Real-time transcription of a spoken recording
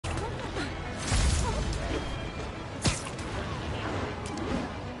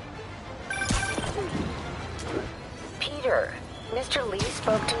Peter, Mr. Lee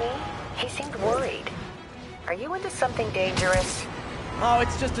spoke to me. He seemed worried. Are you into something dangerous? Oh,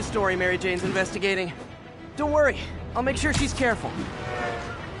 it's just a story Mary Jane's investigating. Don't worry, I'll make sure she's careful.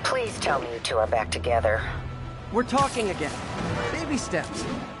 Please tell me you two are back together. We're talking again. Baby steps.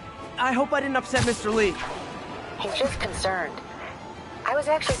 I hope I didn't upset Mr. Lee. He's just concerned. I was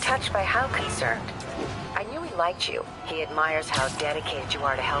actually touched by how concerned. I knew he liked you. He admires how dedicated you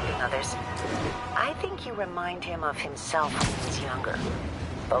are to helping others. I think you remind him of himself when he was younger.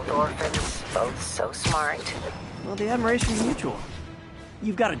 Both orphans, both so smart. Well, the admiration's mutual.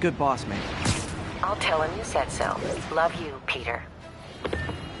 You've got a good boss, man. I'll tell him you said so. Love you, Peter.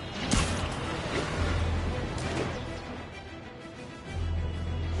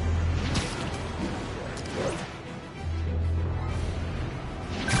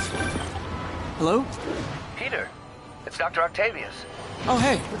 Hello? Peter, it's Dr. Octavius. Oh,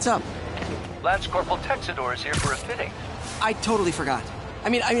 hey, what's up? Lance Corporal Texador is here for a fitting. I totally forgot. I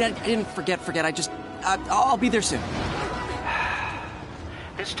didn't forget. I just... I'll be there soon.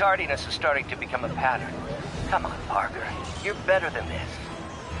 This tardiness is starting to become a pattern. Come on, Parker. You're better than this.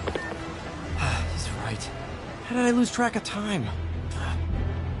 He's right. How did I lose track of time?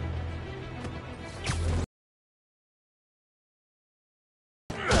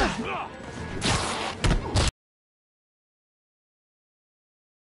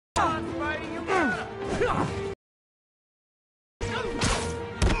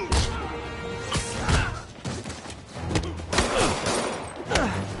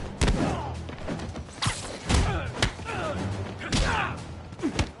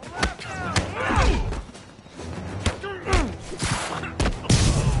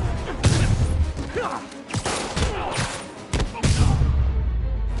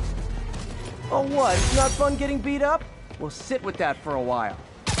 Oh, what? It's not fun getting beat up? We'll sit with that for a while.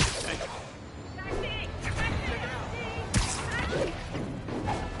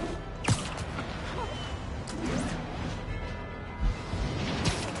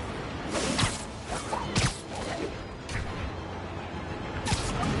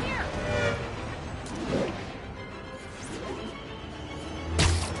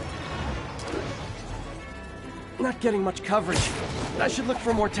 Not getting much coverage. I should look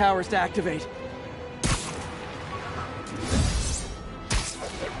for more towers to activate.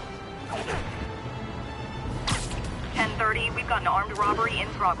 We've got an armed robbery in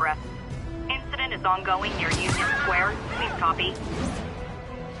progress. Incident is ongoing near Union Square. Please copy.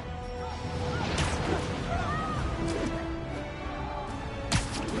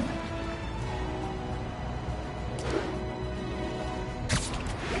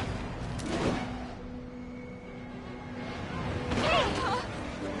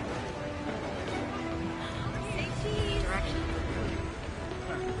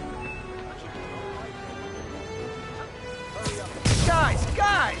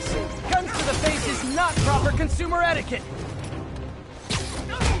 Guys! Guns to the face is not proper consumer etiquette!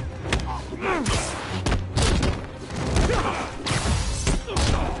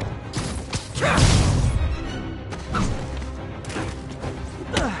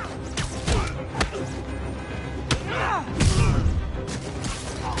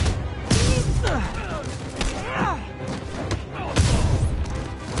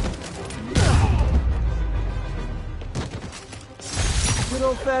 Good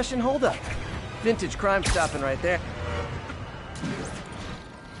old-fashioned hold-up. Vintage crime stopping right there.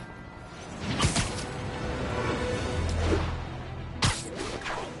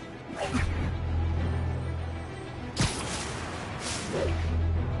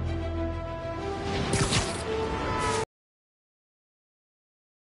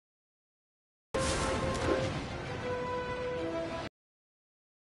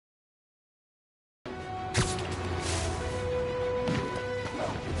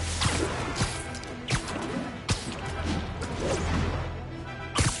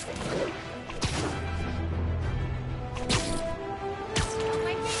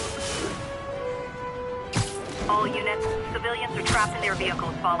 All units, civilians are trapped in their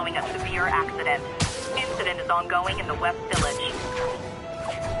vehicles following a severe accident. Incident is ongoing in the West Village.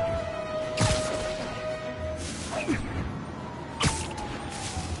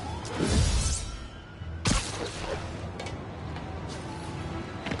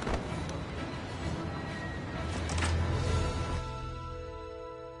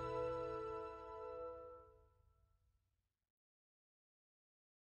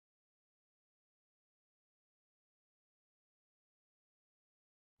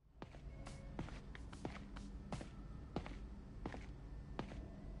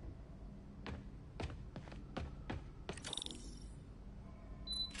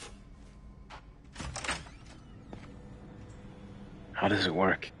 How does it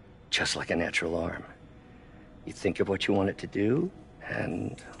work? Just like a natural arm. You think of what you want it to do,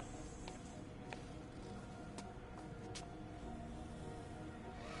 and...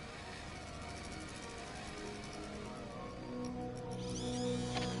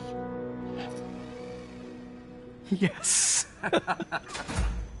 Yes.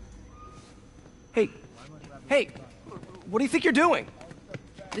 Hey, hey, what do you think you're doing?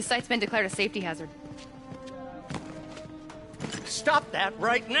 This site's been declared a safety hazard. Stop that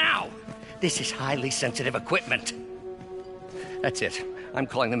right now! This is highly sensitive equipment. That's it. I'm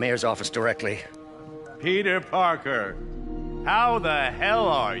calling the mayor's office directly. Peter Parker, how the hell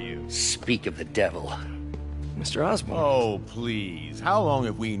are you? Speak of the devil. Mr. Osborn. Oh, please. How long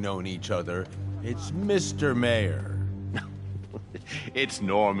have we known each other? It's Mr. Mayor. It's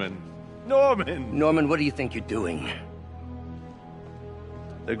Norman. Norman! Norman, what do you think you're doing?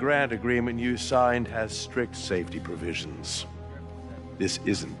 The grant agreement you signed has strict safety provisions. This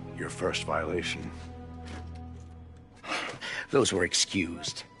isn't your first violation. Those were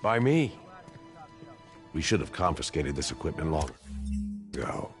excused. By me. We should have confiscated this equipment long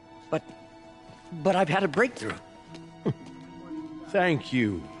ago. But I've had a breakthrough. Thank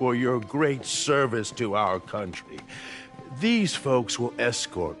you for your great service to our country. These folks will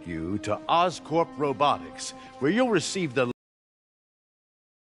escort you to Oscorp Robotics, where you'll receive the...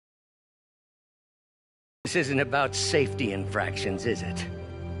 This isn't about safety infractions, is it?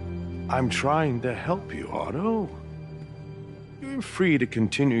 I'm trying to help you, Otto. You're free to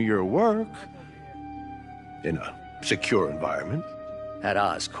continue your work in a secure environment. At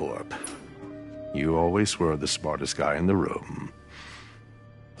Oscorp. You always were the smartest guy in the room.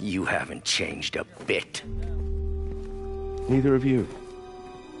 You haven't changed a bit. Neither of you.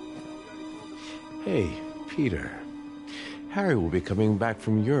 Hey, Peter. Harry will be coming back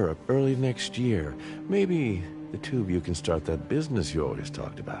from Europe early next year. Maybe the two of you can start that business you always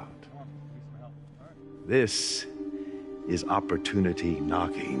talked about. This is opportunity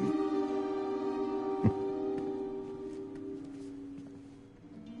knocking.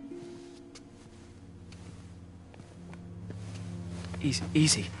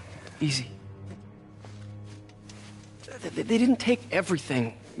 Easy. They didn't take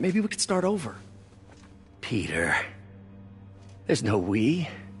everything. Maybe we could start over. Peter, there's no we.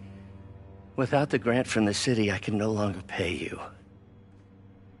 Without the grant from the city, I can no longer pay you.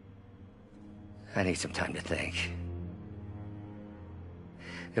 I need some time to think.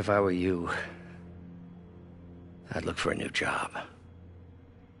 If I were you, I'd look for a new job.